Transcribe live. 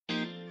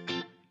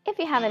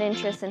you have an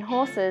interest in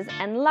horses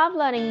and love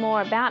learning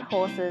more about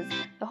horses,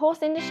 the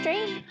horse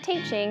industry,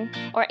 teaching,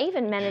 or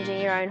even managing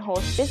your own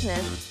horse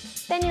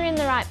business, then you're in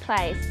the right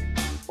place.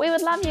 We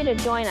would love you to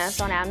join us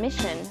on our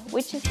mission,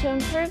 which is to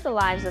improve the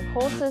lives of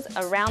horses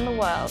around the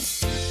world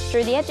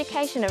through the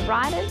education of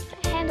riders,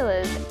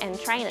 handlers, and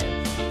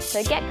trainers.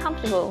 So get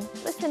comfortable,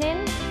 listen in,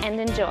 and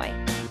enjoy.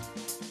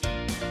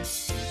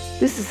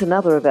 This is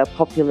another of our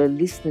popular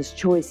Listener's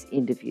Choice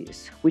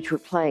interviews, which we're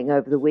playing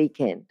over the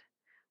weekend.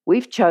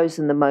 We've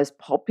chosen the most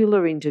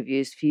popular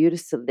interviews for you to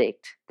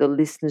select the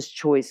Listener's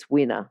Choice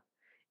winner.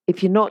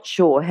 If you're not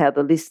sure how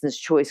the Listener's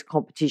Choice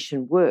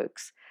competition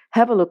works,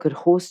 have a look at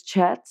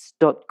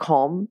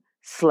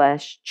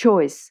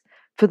horsechats.com/choice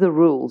for the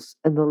rules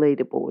and the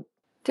leaderboard.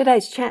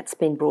 Today's chat's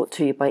been brought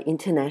to you by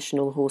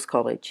International Horse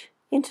College.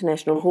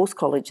 International Horse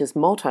College's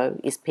motto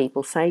is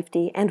people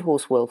safety and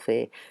horse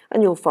welfare,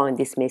 and you'll find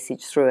this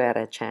message throughout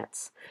our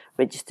chats.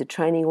 Registered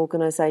Training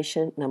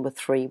Organisation number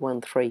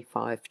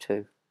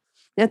 31352.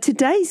 Now,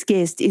 today's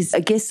guest is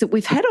a guest that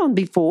we've had on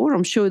before.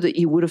 I'm sure that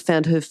you would have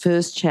found her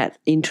first chat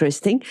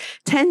interesting.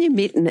 Tanja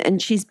Mitton,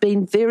 and she's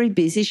been very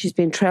busy. She's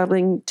been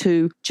travelling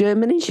to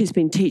Germany. She's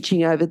been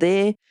teaching over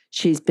there.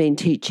 She's been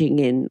teaching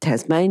in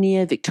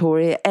Tasmania,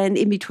 Victoria, and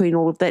in between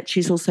all of that,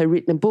 she's also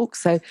written a book.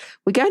 So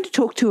we're going to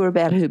talk to her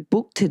about her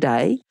book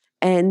today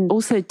and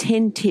also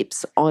 10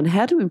 tips on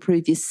how to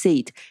improve your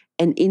seat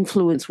and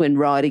influence when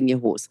riding your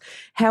horse.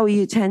 How are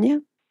you,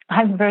 Tanja?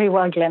 I'm very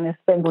well, Glenys.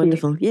 Thank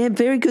Wonderful. you. Yeah,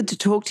 very good to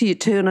talk to you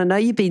too. And I know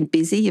you've been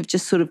busy. You've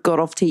just sort of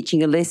got off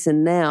teaching a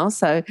lesson now.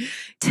 So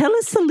tell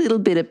us a little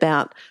bit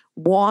about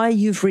why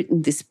you've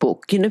written this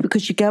book,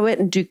 because you go out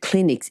and do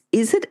clinics.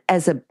 Is it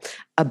as a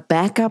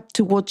backup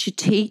to what you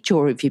teach,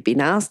 or have you been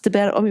asked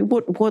about it? I mean,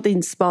 what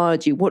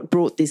inspired you? What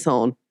brought this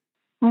on?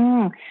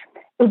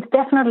 It's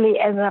definitely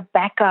as a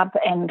backup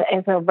and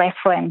as a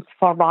reference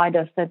for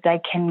riders that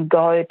they can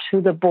go to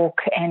the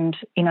book and,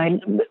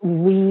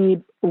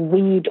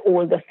 read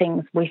all the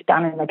things we've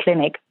done in the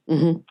clinic.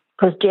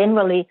 Because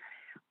generally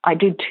I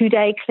do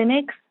 2-day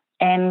clinics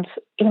and,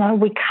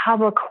 we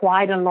cover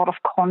quite a lot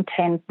of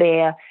content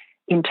there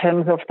in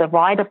terms of the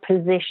rider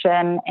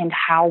position and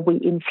how we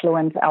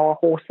influence our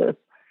horses.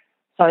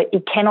 So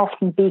it can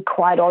often be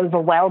quite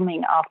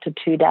overwhelming after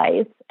 2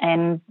 days.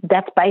 And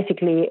that's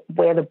basically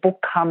where the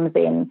book comes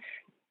in,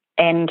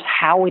 and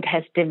how it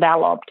has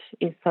developed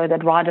is so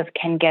that riders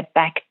can get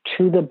back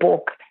to the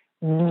book,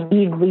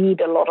 reread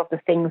a lot of the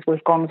things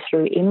we've gone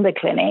through in the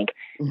clinic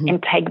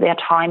and take their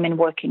time in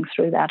working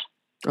through that.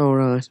 All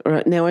right.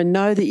 Now, I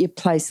know that you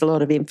place a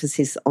lot of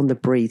emphasis on the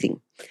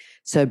breathing.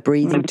 So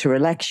breathing to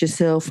relax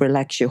yourself,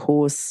 relax your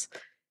horse.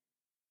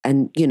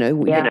 And,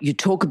 you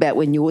talk about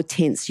when you're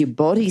tense, your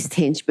body's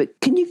tense, but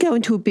can you go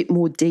into a bit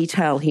more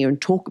detail here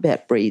and talk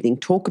about breathing,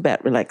 talk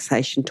about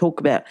relaxation, talk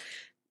about,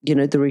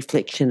 the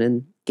reflection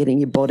and getting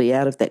your body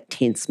out of that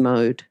tense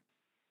mode?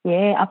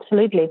 Yeah,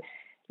 absolutely.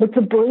 Look,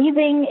 the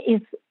breathing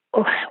is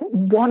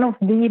one of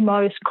the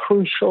most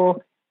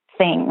crucial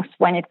things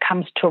when it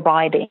comes to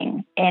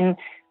riding. And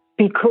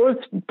because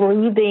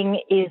breathing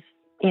is,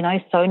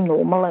 so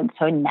normal and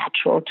so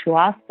natural to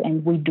us,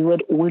 and we do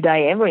it all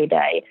day, every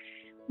day,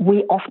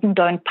 we often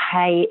don't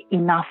pay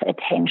enough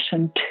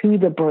attention to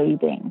the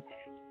breathing.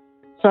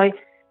 So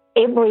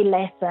every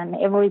lesson,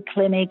 every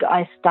clinic,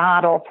 I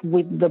start off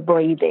with the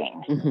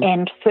breathing.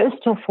 And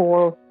first of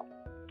all,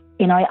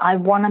 I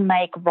want to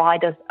make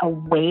riders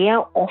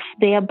aware of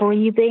their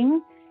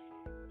breathing.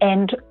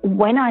 And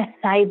when I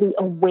say the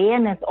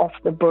awareness of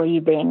the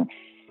breathing,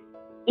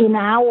 in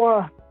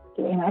our,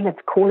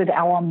 let's call it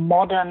our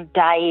modern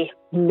day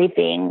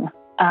living,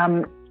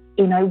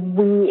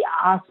 we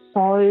are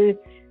so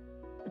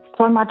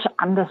much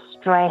under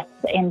stress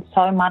and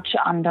so much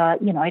under,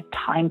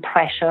 time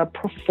pressure,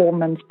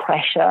 performance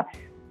pressure.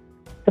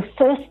 The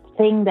first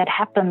thing that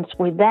happens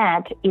with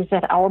that is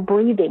that our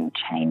breathing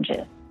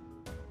changes.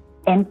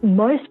 And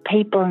most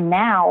people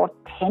now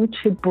tend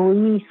to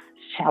breathe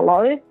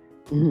shallow,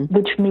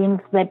 which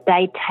means that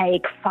they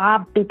take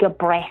far bigger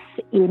breaths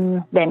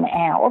in than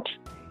out.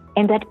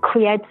 And that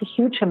creates a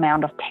huge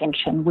amount of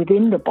tension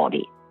within the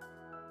body.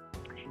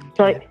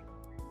 So,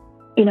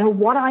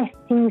 what I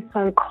see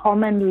so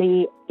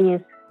commonly is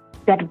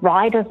that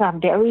riders are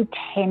very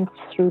tense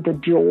through the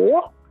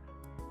jaw.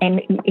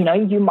 And,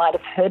 you might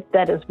have heard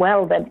that as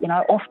well, that,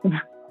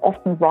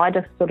 often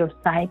riders sort of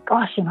say,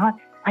 gosh,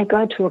 I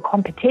go to a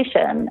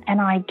competition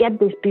and I get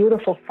these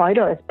beautiful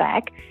photos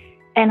back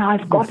and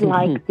I've got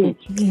like this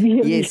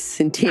really... Yes,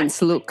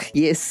 intense look,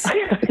 yes.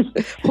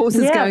 Horse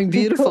is going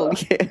beautiful,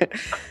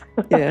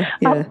 yeah.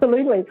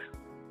 Absolutely.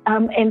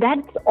 And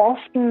that's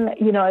often,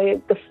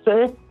 the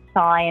first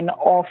sign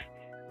of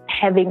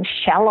having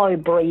shallow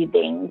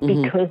breathing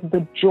because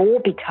the jaw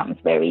becomes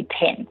very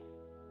tense.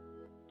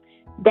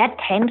 That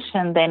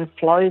tension then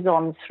flows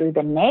on through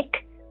the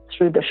neck,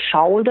 through the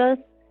shoulders.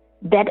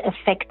 That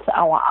affects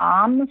our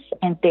arms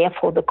and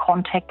therefore the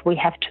contact we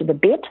have to the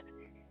bit.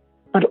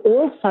 But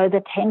also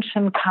the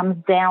tension comes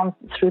down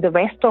through the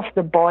rest of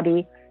the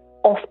body,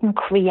 often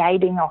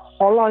creating a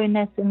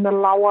hollowness in the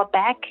lower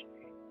back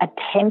a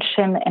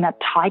tension and a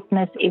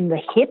tightness in the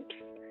hips,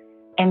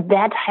 and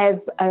that has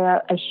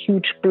a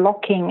huge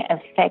blocking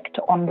effect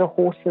on the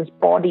horse's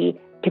body,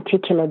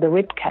 particularly the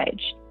rib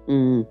cage.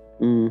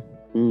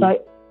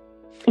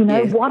 So,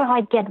 what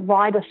I get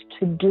riders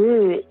to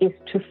do is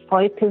to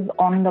focus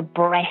on the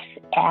breath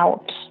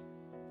out.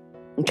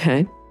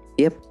 Okay.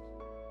 Yep.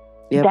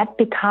 That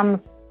becomes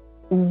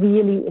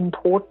really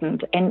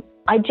important. And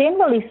I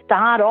generally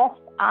start off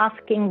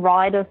asking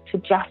riders to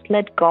just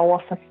let go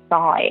of a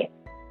sigh.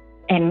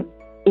 And,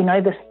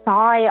 the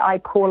sigh I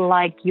call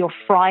like your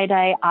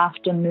Friday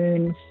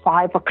afternoon,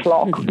 5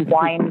 o'clock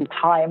wine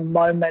time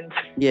moment.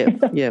 Yeah.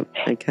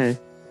 Okay.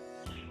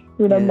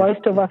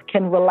 Most of us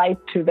can relate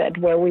to that,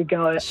 where we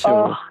go,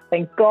 Sure. oh,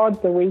 thank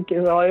God the week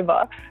is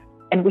over,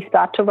 and we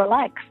start to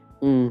relax.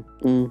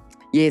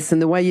 Yes,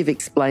 and the way you've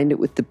explained it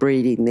with the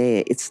breathing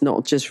there, it's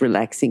not just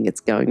relaxing,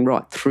 it's going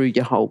right through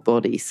your whole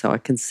body. So I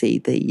can see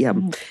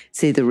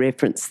the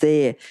reference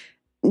there.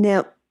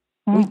 Now,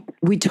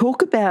 we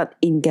talk about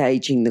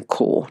engaging the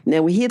core.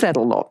 Now, we hear that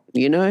a lot,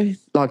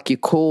 like your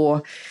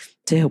core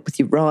to help with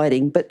your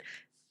riding, but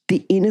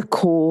the inner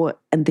core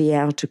and the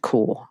outer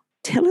core.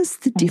 Tell us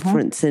the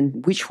difference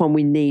and which one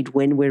we need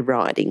when we're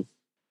riding.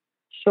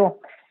 Sure.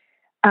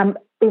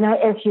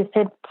 As you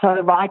said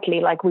so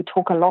rightly, like we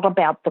talk a lot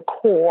about the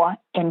core,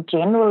 and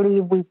generally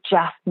we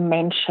just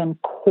mention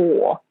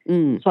core.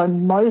 So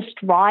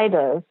most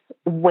riders,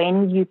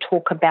 when you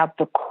talk about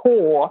the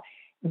core,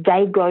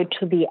 they go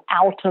to the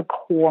outer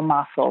core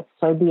muscles,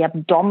 so the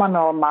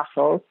abdominal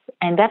muscles,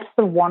 and that's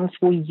the ones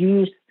we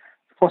use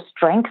for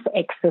strength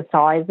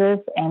exercises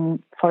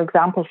and, for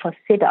example, for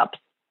sit-ups.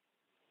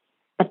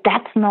 But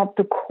that's not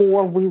the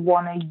core we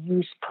want to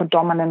use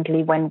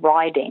predominantly when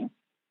riding.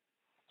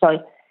 So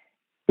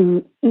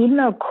the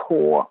inner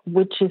core,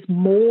 which is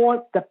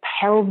more the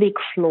pelvic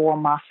floor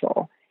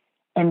muscle,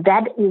 and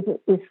that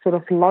is sort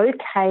of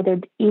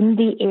located in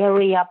the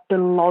area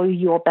below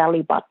your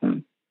belly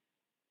button.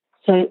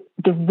 So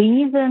the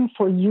reason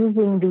for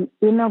using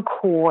the inner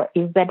core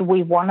is that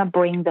we want to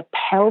bring the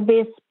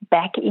pelvis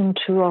back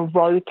into a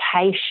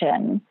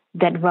rotation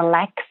that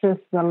relaxes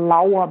the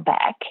lower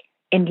back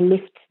and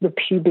lifts the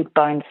pubic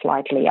bone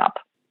slightly up.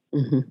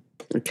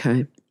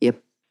 Okay,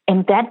 yep.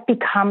 And that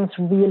becomes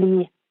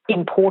really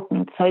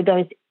important. So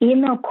those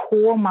inner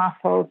core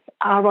muscles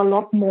are a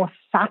lot more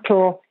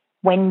subtle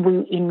when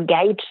we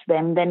engage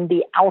them than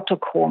the outer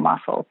core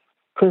muscles.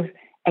 Because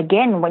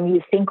again, when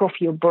you think of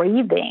your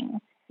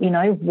breathing,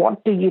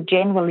 what do you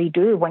generally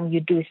do when you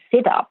do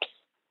sit-ups?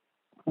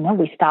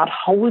 We start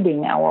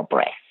holding our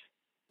breath.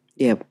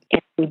 Yep.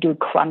 And we do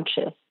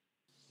crunches.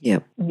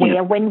 Yep.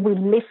 Where when we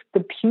lift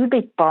the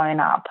pubic bone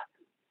up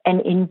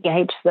and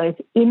engage those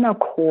inner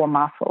core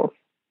muscles,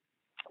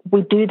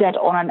 we do that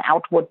on an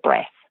outward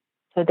breath.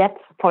 So that's,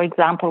 for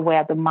example,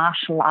 where the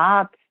martial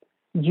arts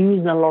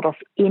use a lot of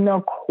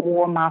inner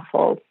core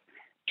muscles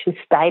to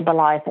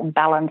stabilize and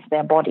balance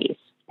their bodies.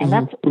 And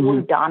that's all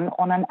done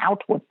on an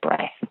outward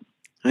breath.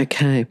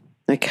 Okay.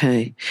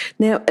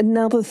 Now,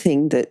 another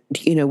thing that,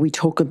 we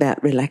talk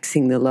about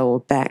relaxing the lower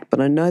back, but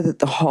I know that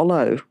the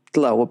hollow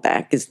lower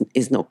back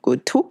is not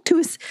good. Talk to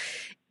us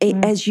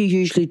as you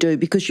usually do,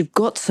 because you've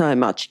got so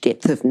much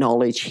depth of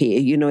knowledge here.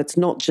 It's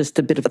not just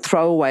a bit of a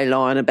throwaway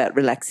line about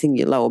relaxing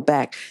your lower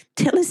back.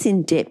 Tell us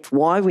in depth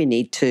why we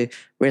need to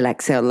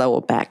relax our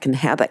lower back and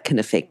how that can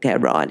affect our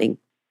riding.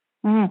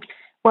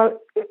 Well,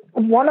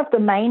 one of the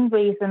main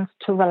reasons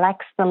to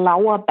relax the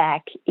lower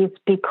back is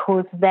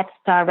because that's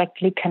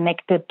directly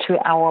connected to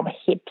our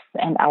hips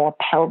and our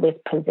pelvis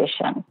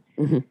position.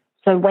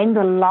 So when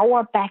the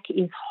lower back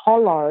is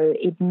hollow,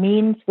 it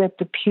means that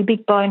the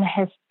pubic bone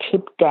has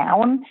tipped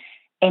down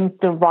and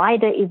the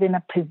rider is in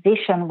a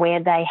position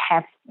where they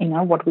have,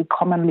 what we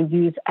commonly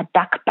use, a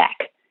duck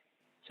back.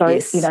 So,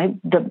 yes.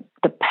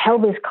 The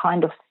pelvis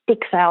kind of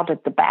sticks out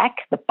at the back,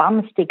 the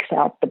bum sticks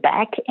out the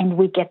back, and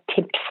we get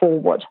tipped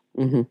forward.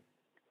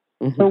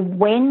 So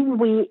when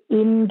we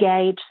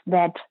engage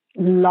that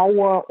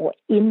lower or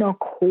inner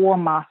core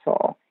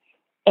muscle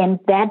and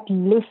that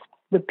lifts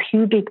the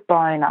pubic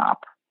bone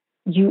up,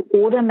 you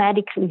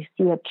automatically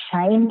see a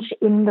change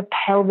in the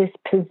pelvis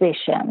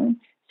position.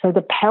 So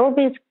the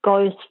pelvis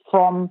goes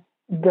from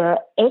the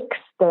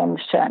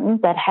extension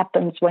that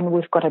happens when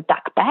we've got a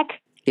duck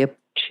back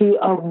to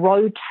a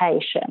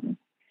rotation.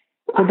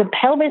 So the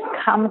pelvis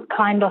comes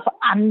kind of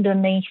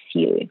underneath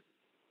you,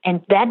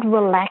 and that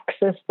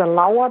relaxes the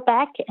lower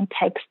back and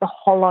takes the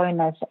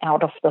hollowness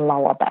out of the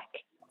lower back.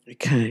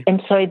 Okay.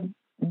 And so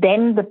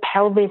then the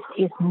pelvis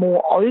is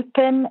more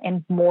open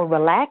and more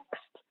relaxed,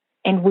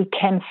 and we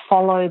can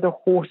follow the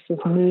horse's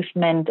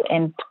movement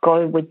and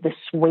go with the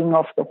swing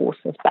of the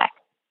horse's back.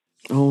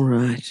 All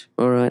right.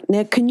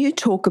 Now, can you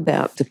talk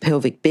about the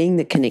pelvic being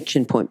the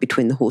connection point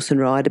between the horse and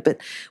rider,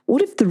 but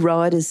what if the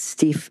rider's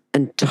stiff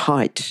and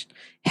tight?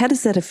 How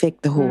does that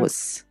affect the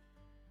horse?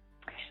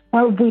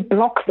 Well, we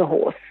block the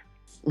horse.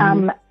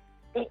 When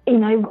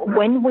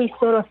we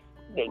sort of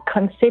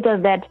consider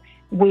that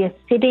we're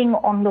sitting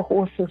on the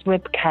horse's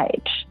rib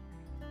cage,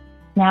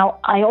 Now,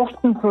 I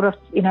often sort of,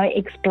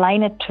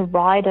 explain it to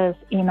riders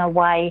in a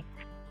way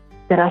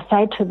that I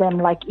say to them,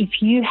 like,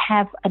 if you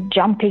have a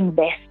jumping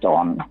vest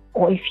on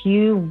or if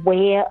you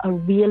wear a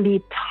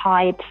really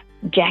tight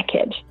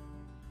jacket,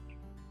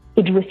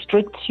 it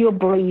restricts your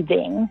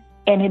breathing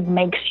and it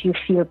makes you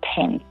feel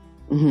tense.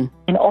 Mm-hmm.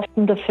 And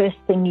often the first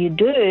thing you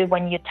do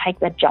when you take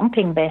that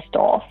jumping vest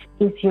off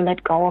is you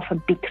let go of a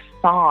big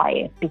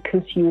sigh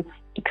because you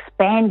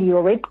expand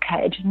your rib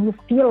cage and you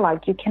feel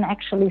like you can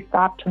actually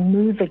start to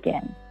move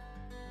again.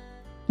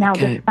 Now,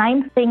 the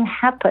same thing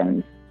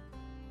happens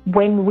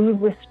when we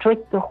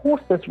restrict the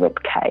horse's rib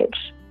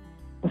cage.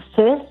 The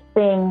first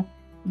thing,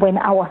 when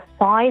our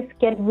thighs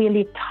get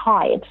really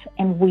tight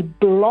and we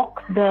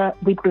block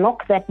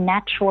that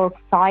natural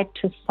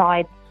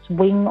side-to-side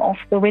swing of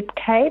the rib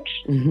cage,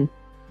 mm-hmm.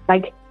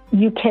 like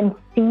you can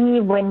see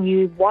when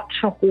you watch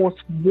a horse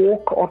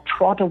walk or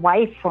trot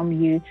away from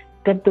you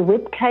that the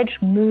rib cage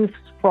moves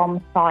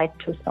from side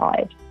to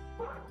side.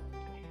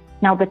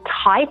 Now, the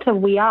tighter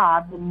we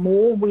are, the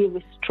more we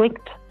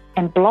restrict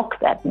and block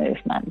that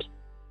movement.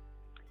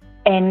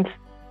 And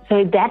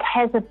so that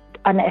has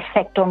an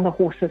effect on the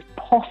horse's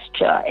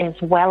posture as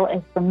well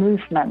as the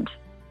movement.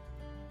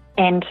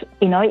 And,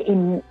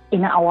 in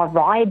our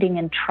riding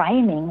and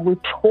training, we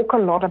talk a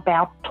lot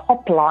about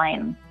top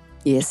line.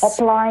 Yes. Top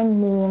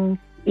line means,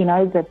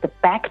 that the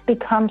back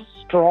becomes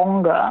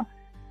stronger.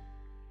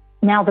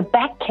 Now, the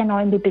back can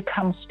only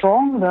become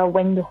stronger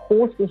when the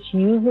horse is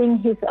using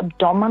his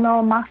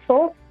abdominal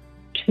muscles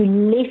to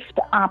lift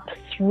up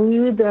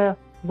through the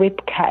rib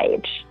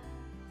cage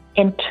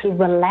and to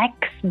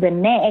relax the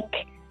neck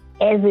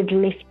as it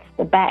lifts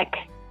the back.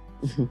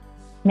 Mm-hmm.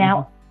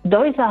 Now,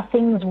 those are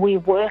things we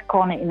work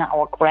on in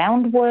our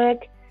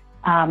groundwork,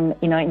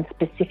 in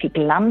specific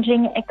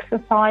lunging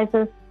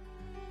exercises.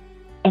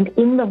 And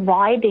in the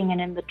riding and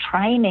in the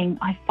training,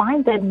 I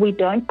find that we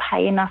don't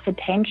pay enough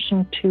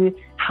attention to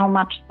how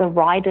much the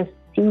rider's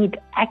seat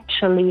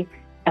actually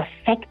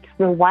affects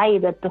the way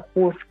that the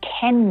horse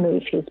can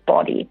move his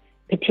body,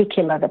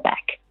 particularly the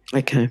back.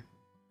 Okay.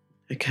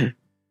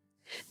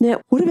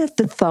 Now, what about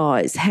the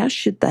thighs? How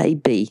should they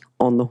be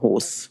on the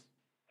horse?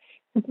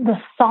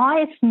 The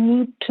thighs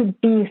need to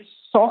be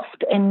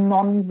soft and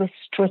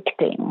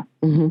non-restricting.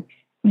 Mm-hmm.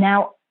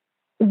 Now,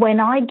 when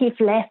I give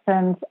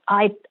lessons,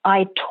 I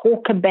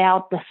talk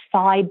about the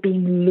thigh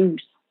being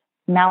loose.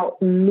 Now,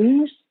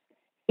 loose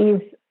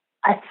is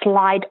a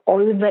slight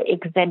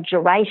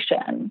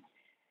over-exaggeration.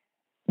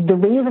 The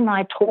reason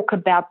I talk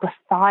about the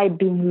thigh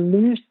being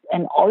loose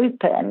and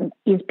open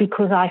is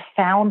because I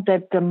found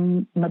that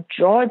the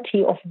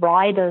majority of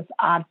riders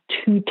are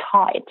too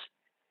tight.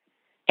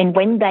 And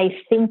when they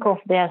think of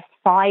their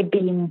thigh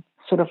being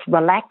sort of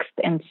relaxed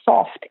and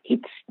soft,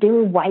 it's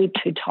still way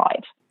too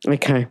tight.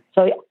 Okay.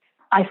 So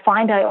I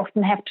find I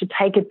often have to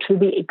take it to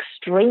the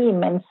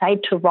extreme and say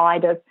to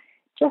riders,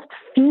 just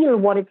feel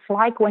what it's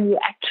like when you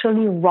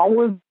actually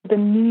roll the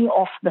knee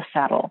off the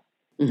saddle.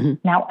 Mm-hmm.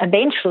 Now,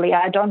 eventually,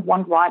 I don't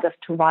want riders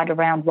to ride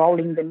around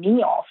rolling the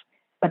knee off,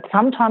 but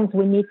sometimes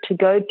we need to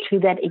go to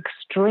that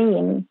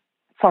extreme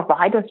for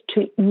riders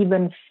to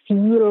even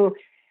feel,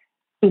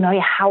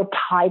 how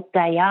tight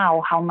they are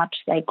or how much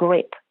they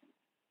grip.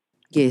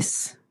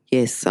 Yes,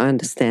 I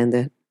understand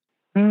that.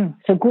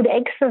 So good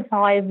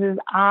exercises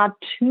are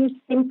to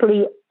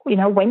simply,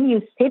 when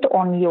you sit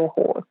on your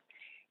horse,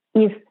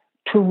 is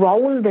to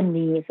roll the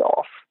knees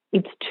off.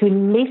 It's to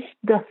lift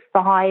the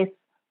thighs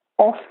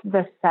off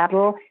the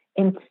saddle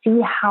and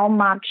see how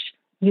much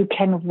you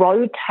can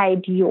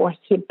rotate your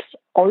hips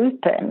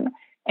open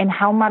and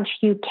how much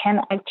you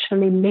can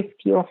actually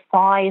lift your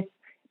thighs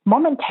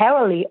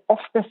momentarily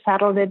off the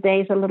saddle that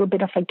there's a little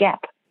bit of a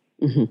gap.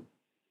 Mm-hmm.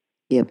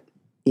 Yep.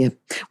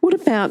 What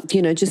about,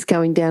 just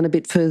going down a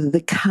bit further,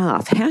 the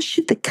calf? How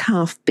should the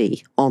calf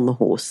be on the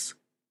horse?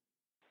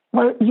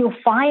 Well, you'll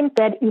find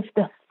that if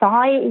the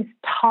thigh is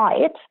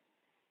tight,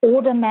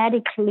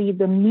 automatically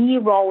the knee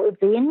rolls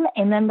in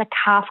and then the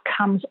calf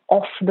comes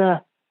off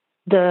the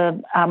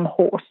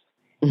horse.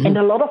 Mm-hmm. And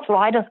a lot of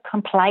riders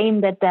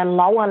complain that their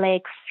lower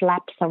leg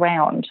flaps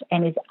around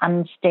and is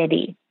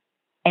unsteady.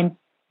 And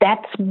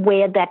that's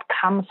where that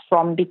comes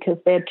from because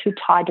they're too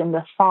tight in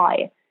the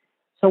thigh.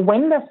 So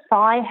when the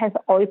thigh has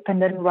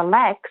opened and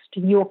relaxed,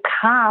 your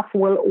calf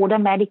will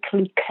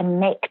automatically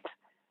connect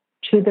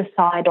to the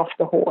side of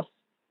the horse.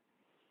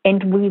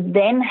 And we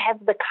then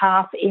have the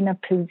calf in a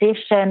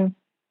position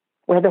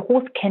where the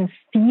horse can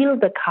feel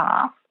the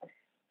calf.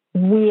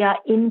 We are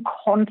in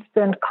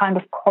constant kind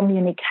of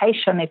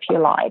communication, if you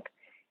like.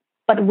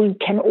 But we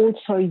can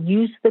also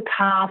use the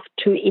calf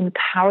to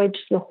encourage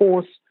the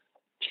horse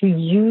to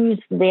use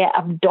their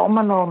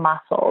abdominal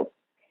muscles.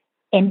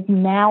 And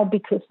now,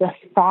 because the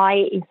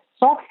thigh is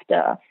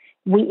softer,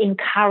 we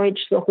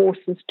encourage the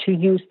horses to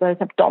use those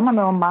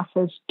abdominal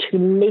muscles to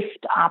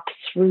lift up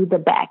through the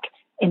back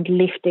and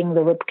lifting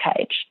the rib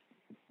cage,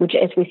 which,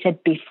 as we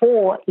said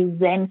before, is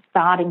then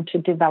starting to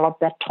develop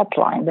that top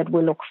line that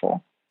we look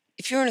for.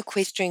 If you're an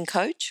equestrian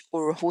coach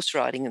or a horse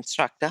riding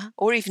instructor,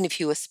 or even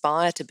if you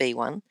aspire to be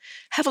one,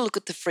 have a look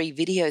at the free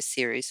video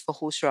series for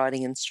horse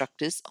riding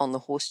instructors on the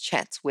Horse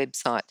Chats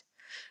website.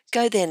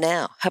 Go there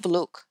now, have a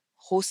look,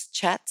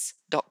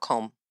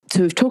 horsechats.com.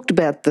 So we've talked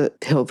about the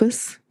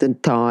pelvis, the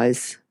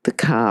thighs, the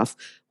calf.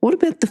 What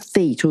about the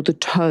feet or the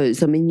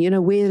toes? I mean,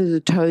 where do the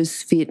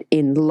toes fit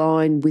in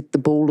line with the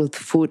ball of the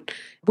foot?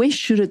 Where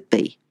should it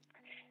be?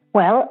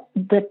 Well,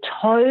 the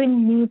toe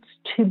needs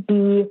to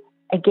be,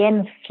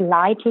 again,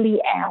 slightly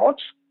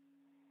out.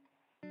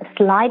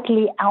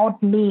 Slightly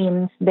out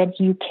means that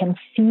you can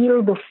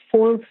feel the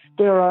full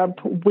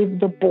stirrup with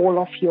the ball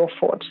of your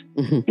foot.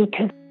 Mm-hmm.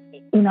 Because,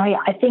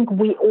 I think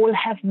we all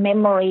have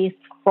memories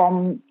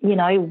from,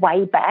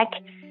 way back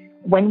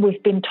when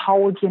we've been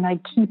told,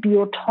 keep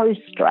your toes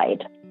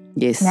straight.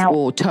 Yes, now,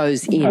 or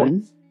toes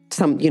in. Yes.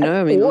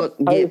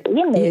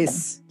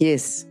 Yeah.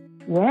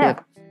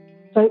 Yep.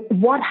 So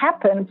what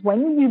happens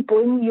when you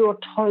bring your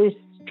toes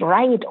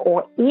straight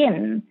or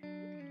in,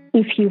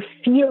 if you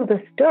feel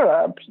the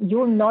stirrup,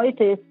 you'll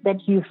notice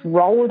that you've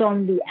rolled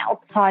on the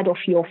outside of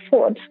your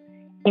foot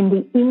and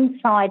the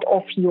inside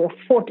of your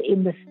foot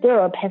in the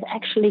stirrup has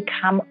actually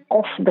come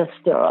off the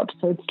stirrup,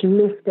 so it's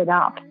lifted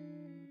up.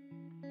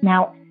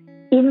 Now,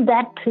 in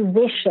that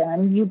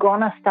position, you're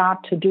going to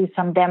start to do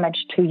some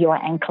damage to your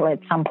ankle at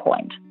some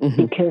point,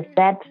 mm-hmm. because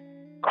that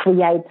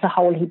creates a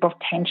whole heap of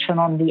tension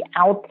on the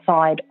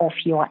outside of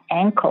your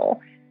ankle.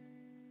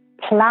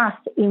 Plus,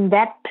 in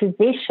that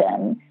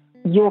position,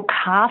 your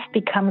calf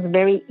becomes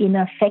very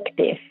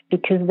ineffective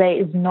because there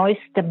is no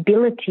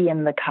stability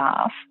in the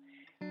calf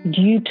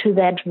due to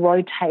that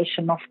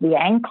rotation of the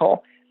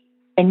ankle.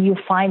 And you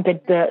find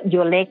that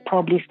your leg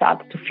probably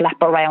starts to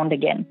flap around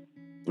again.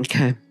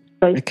 Okay.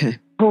 So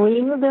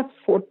bring the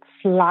foot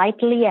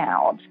slightly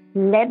out.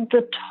 Let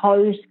the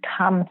toes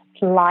come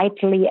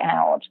slightly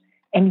out.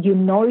 And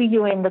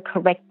you're in the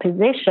correct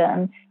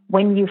position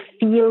when you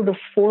feel the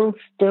full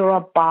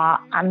stirrup bar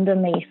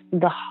underneath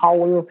the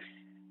whole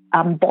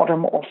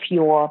bottom of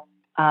your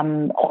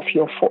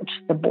foot,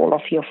 the ball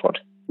of your foot.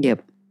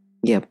 Yep.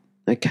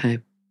 Okay.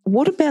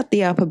 What about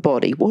the upper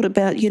body? What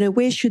about,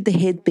 where should the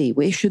head be?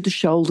 Where should the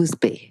shoulders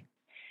be?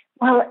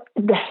 Well,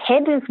 the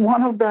head is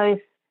one of those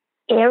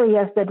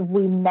areas that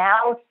we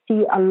now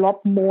see a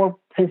lot more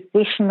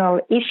positional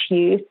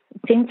issues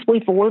since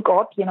we've all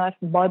got,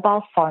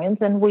 mobile phones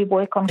and we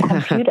work on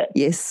computers.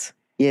 Yes.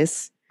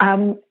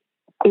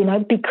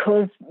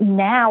 Because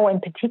now,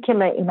 in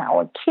particular in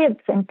our kids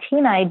and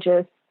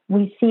teenagers,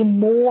 we see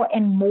more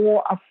and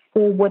more a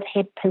forward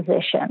head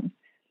position.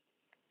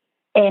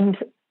 And,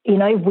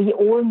 we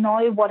all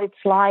know what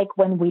it's like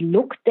when we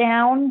look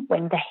down,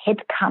 when the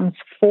head comes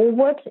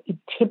forward, it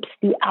tips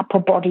the upper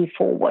body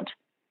forward.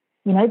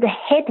 The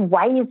head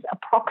weighs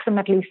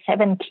approximately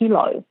 7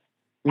 kilos.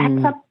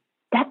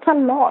 That's a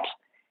lot.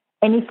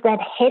 And if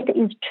that head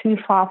is too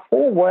far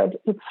forward,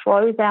 it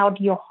throws out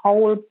your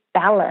whole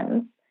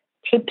balance,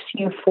 tips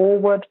you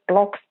forward,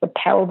 blocks the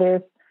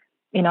pelvis,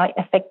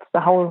 affects the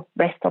whole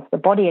rest of the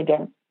body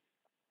again.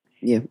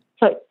 Yeah.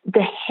 So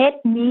the head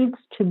needs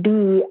to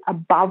be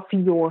above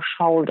your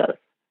shoulders.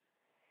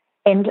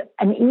 And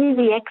an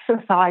easy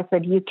exercise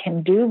that you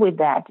can do with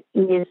that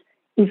is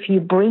if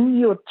you bring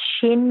your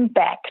chin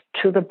back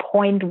to the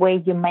point where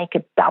you make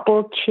a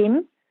double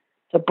chin,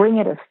 so bring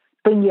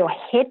your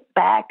head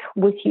back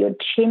with your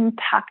chin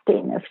tucked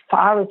in as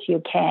far as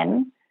you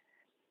can,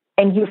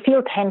 and you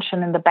feel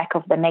tension in the back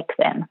of the neck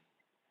then.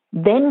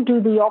 Then do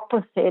the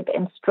opposite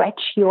and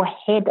stretch your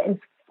head as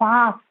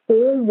far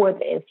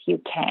forward as you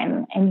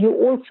can, and you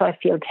also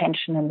feel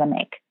tension in the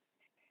neck.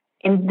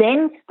 And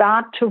then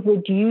start to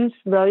reduce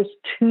those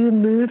two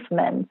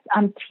movements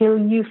until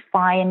you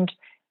find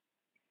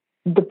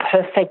the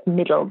perfect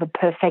middle, the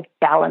perfect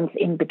balance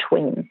in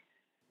between.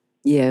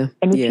 Yeah.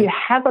 And if you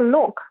have a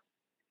look,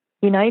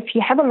 if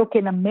you have a look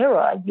in a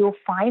mirror, you'll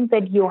find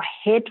that your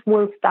head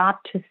will start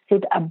to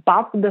sit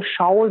above the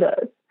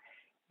shoulders,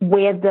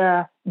 where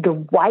the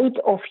weight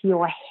of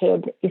your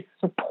head is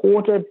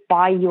supported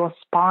by your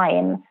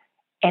spine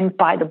and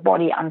by the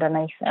body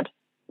underneath it.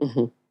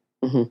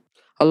 Mm-hmm. Mm-hmm.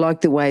 I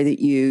like the way that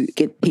you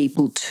get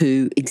people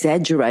to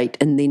exaggerate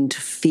and then to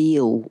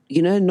feel,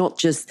 not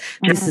just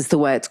this is the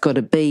way it's got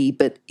to be,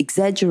 but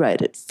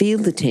exaggerate it, feel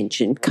the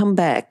tension, come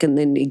back and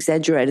then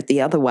exaggerate it the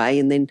other way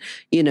and then,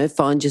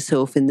 find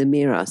yourself in the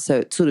mirror. So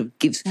it sort of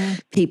gives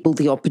people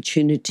the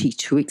opportunity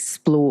to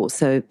explore.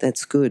 So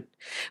that's good.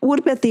 What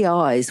about the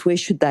eyes? Where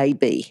should they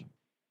be?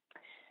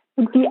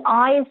 The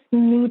eyes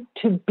need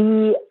to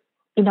be,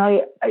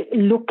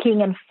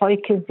 looking and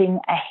focusing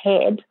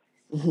ahead.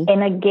 Mm-hmm.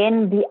 And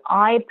again, the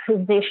eye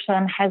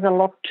position has a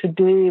lot to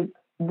do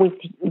with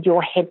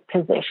your head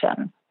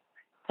position.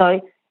 So,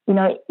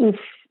 if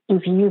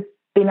you've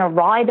been a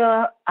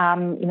rider,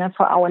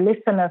 for our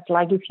listeners,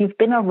 like if you've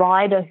been a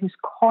rider who's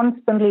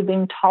constantly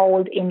being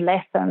told in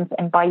lessons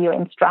and by your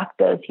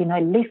instructors,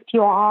 lift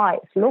your eyes,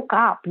 look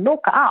up,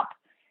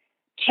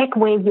 check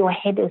where your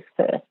head is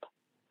first.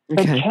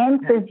 Okay. The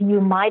chances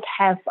you might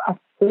have a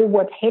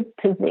forward head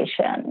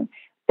position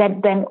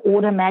that then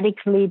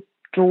automatically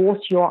draws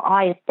your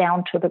eyes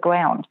down to the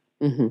ground.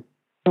 Mm-hmm.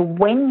 So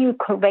when you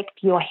correct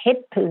your head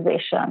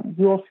position,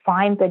 you'll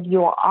find that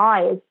your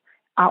eyes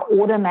are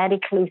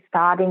automatically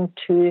starting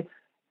to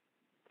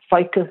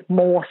focus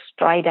more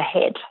straight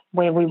ahead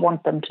where we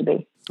want them to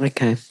be.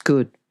 Okay,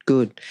 good.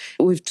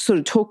 We've sort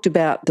of talked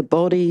about the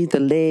body, the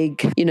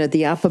leg,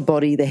 the upper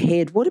body, the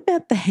head. What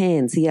about the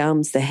hands, the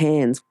arms, the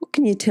hands? What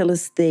can you tell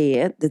us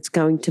there that's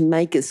going to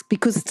make us,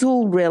 because it's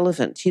all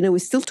relevant. We're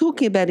still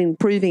talking about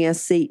improving our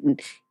seat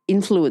and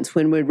influence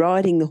when we're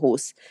riding the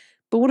horse.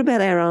 But what about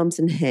our arms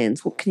and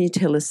hands? What can you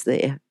tell us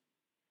there?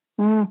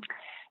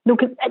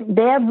 Look,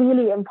 they're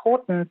really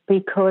important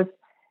because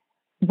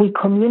we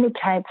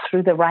communicate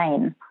through the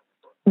rein.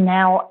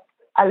 Now,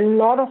 a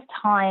lot of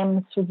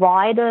times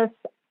riders,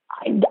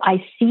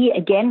 I see,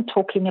 again,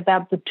 talking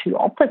about the two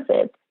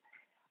opposites,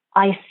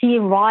 I see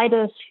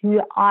riders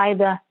who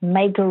either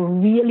make a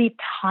really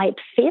tight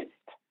fist,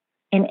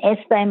 and as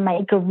they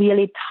make a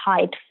really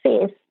tight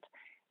fist,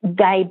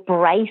 they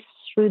brace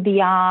through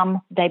the arm,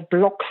 they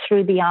block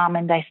through the arm,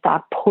 and they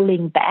start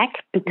pulling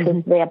back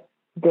because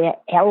their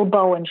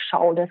elbow and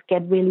shoulders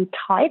get really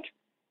tight.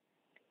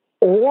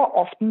 Or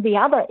often the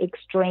other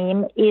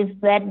extreme is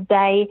that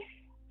they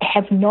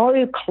have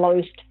no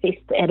closed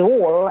fist at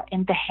all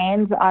and the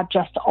hands are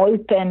just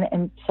open,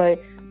 and so,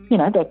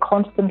 they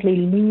constantly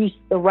lose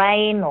the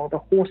rein, or the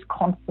horse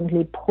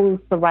constantly pulls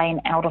the rein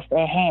out of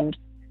their hand.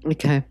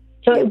 Okay.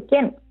 So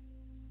again,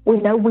 we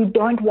know we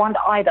don't want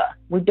either.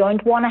 We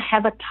don't want to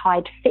have a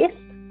tight fist.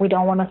 We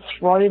don't want to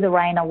throw the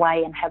rein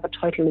away and have a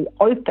totally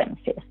open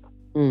fist.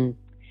 Mm.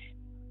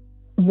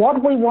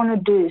 What we want to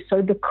do,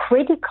 so the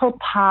critical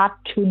part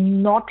to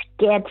not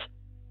get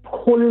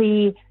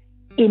pulley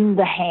in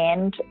the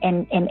hand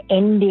and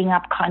ending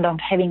up kind of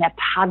having a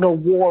tug of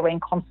war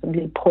and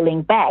constantly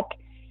pulling back,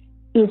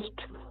 is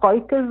to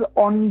focus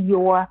on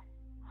your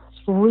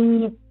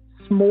three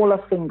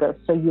smaller fingers.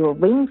 So your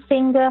ring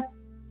finger,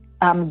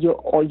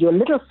 your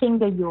little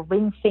finger, your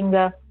ring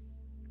finger,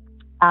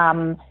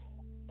 and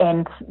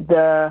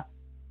the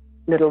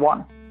little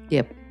one.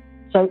 Yep.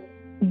 So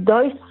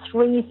those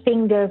three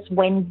fingers,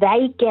 when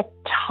they get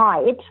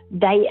tight,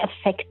 they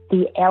affect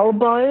the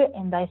elbow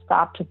and they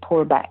start to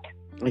pull back.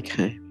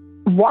 Okay.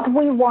 What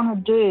we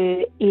want to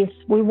do is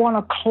we want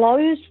to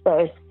close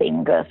those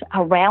fingers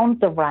around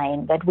the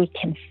rein, that we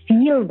can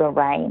feel the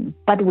rein,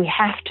 but we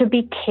have to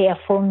be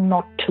careful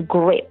not to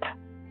grip.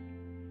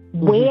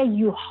 Mm-hmm. Where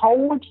you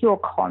hold your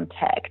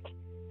contact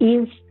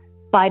is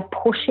by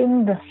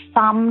pushing the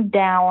thumb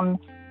down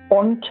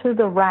onto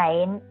the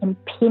rein and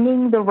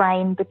pinning the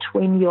rein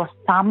between your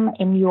thumb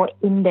and your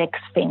index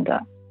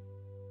finger.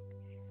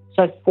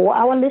 So for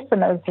our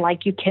listeners,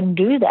 you can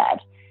do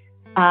that.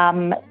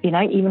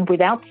 Even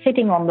without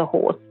sitting on the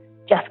horse,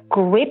 just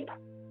grip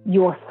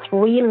your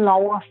three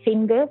lower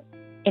fingers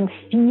and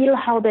feel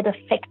how that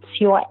affects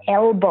your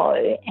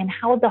elbow and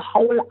how the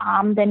whole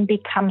arm then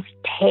becomes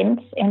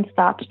tense and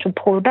starts to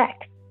pull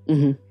back.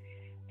 Mm-hmm.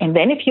 And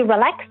then if you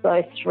relax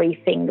those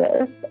three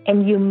fingers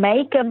and you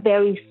make a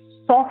very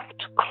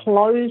soft,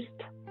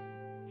 closed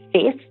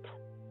fist,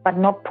 but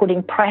not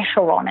putting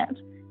pressure on it.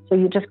 So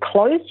you just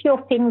close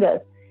your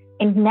fingers.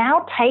 And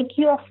now take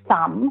your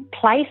thumb,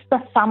 place the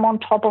thumb on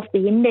top of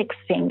the index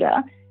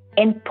finger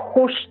and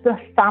push the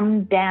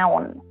thumb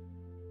down.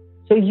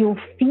 So you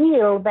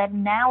feel that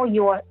now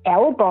your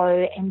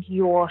elbow and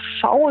your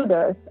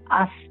shoulders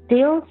are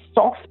still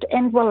soft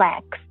and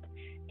relaxed,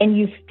 and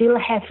you still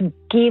have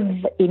give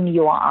in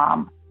your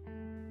arm.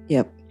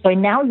 Yep. So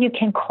now you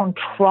can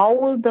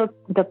control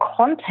the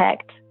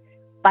contact,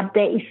 but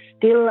there is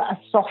still a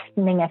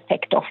softening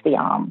effect of the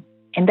arm.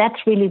 And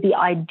that's really the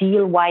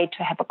ideal way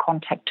to have a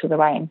contact to the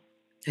rein.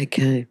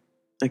 Okay.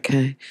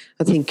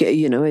 I think,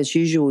 as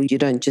usual, you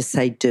don't just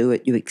say do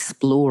it, you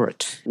explore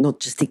it. Not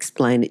just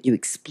explain it, you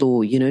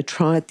explore.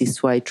 Try it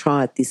this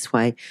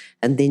way,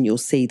 and then you'll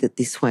see that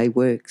this way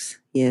works.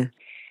 Yeah.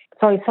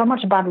 So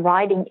much about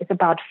riding is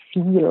about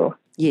feel.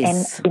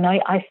 Yes. And,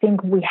 I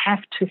think we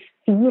have to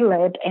feel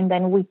it, and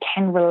then we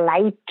can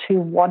relate to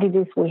what it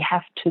is we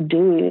have to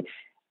do.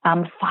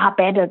 Far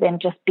better than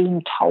just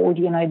being told,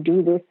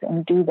 do this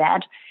and do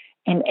that,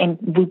 and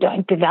we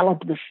don't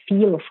develop the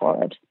feel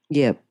for it.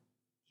 Yeah.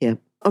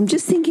 I'm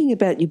just thinking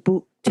about your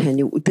book,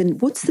 Tanja. Then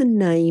what's the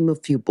name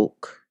of your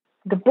book?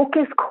 The book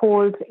is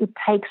called It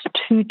Takes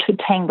Two to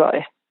Tango.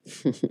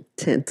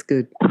 That's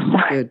good.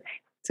 Good.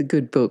 It's a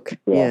good book.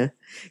 Yeah.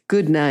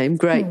 Good name,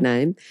 great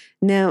name.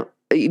 Now,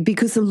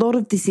 because a lot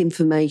of this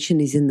information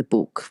is in the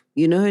book,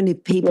 and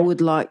if people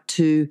would like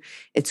to,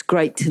 it's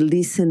great to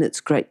listen,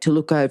 it's great to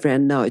look over our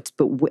notes,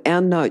 but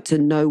our notes are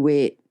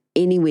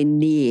anywhere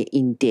near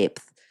in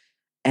depth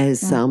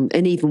as,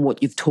 and even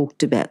what you've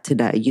talked about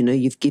today.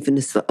 You've given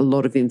us a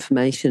lot of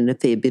information and a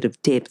fair bit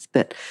of depth,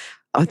 but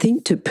I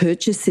think to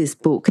purchase this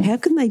book, how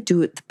can they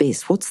do it the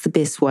best? What's the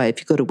best way? If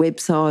you've got a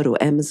website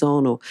or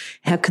Amazon, or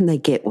how can they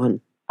get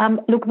one?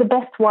 Look, the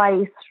best way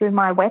is through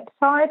my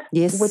website,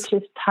 which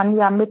is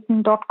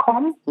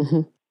tanjamitten.com.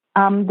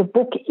 Mm-hmm. The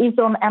book is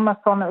on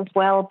Amazon as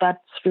well, but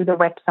through the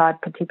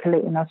website,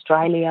 particularly in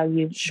Australia,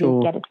 you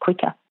get it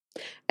quicker.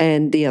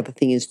 And the other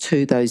thing is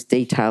too, those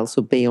details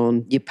will be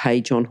on your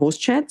page on Horse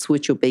Chats,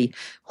 which will be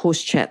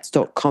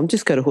horsechats.com.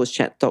 Just go to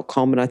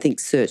horsechats.com and I think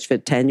search for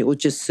Tanja, or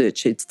just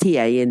search it's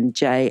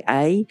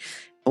Tanja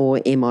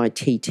or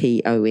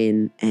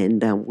Mitton,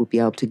 and we'll be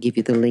able to give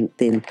you the link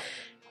then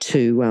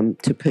to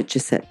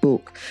purchase that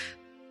book.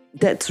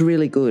 That's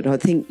really good. I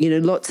think,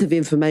 lots of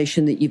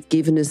information that you've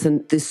given us,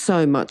 and there's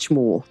so much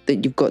more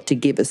that you've got to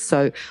give us.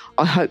 So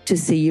I hope to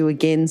see you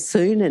again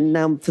soon.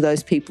 And for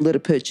those people that are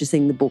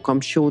purchasing the book, I'm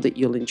sure that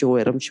you'll enjoy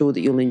it. I'm sure that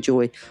you'll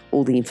enjoy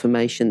all the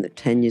information that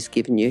Tanja's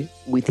given you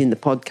within the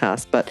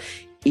podcast, but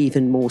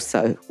even more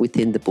so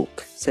within the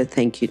book. So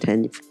thank you,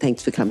 Tanja.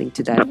 Thanks for coming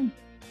today.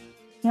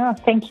 Yeah,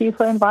 thank you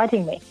for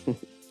inviting me.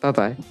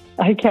 Bye-bye.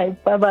 Okay,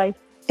 bye-bye.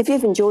 If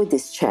you've enjoyed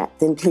this chat,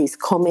 then please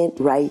comment,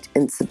 rate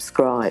and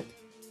subscribe.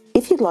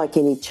 If you'd like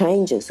any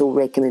changes or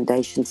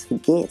recommendations for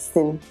guests,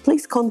 then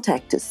please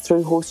contact us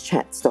through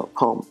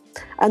horsechats.com.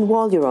 And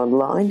while you're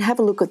online, have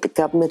a look at the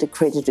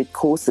government-accredited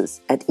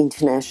courses at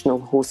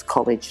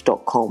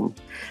internationalhorsecollege.com.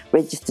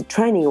 Registered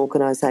Training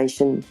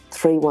Organisation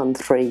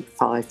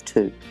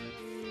 31352.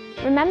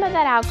 Remember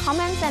that our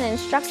comments and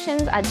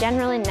instructions are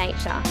general in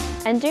nature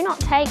and do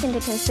not take into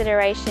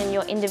consideration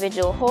your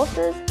individual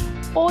horses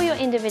or your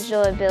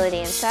individual ability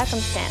and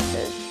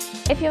circumstances.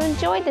 If you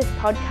enjoyed this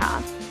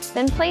podcast,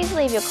 then please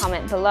leave your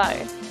comment below.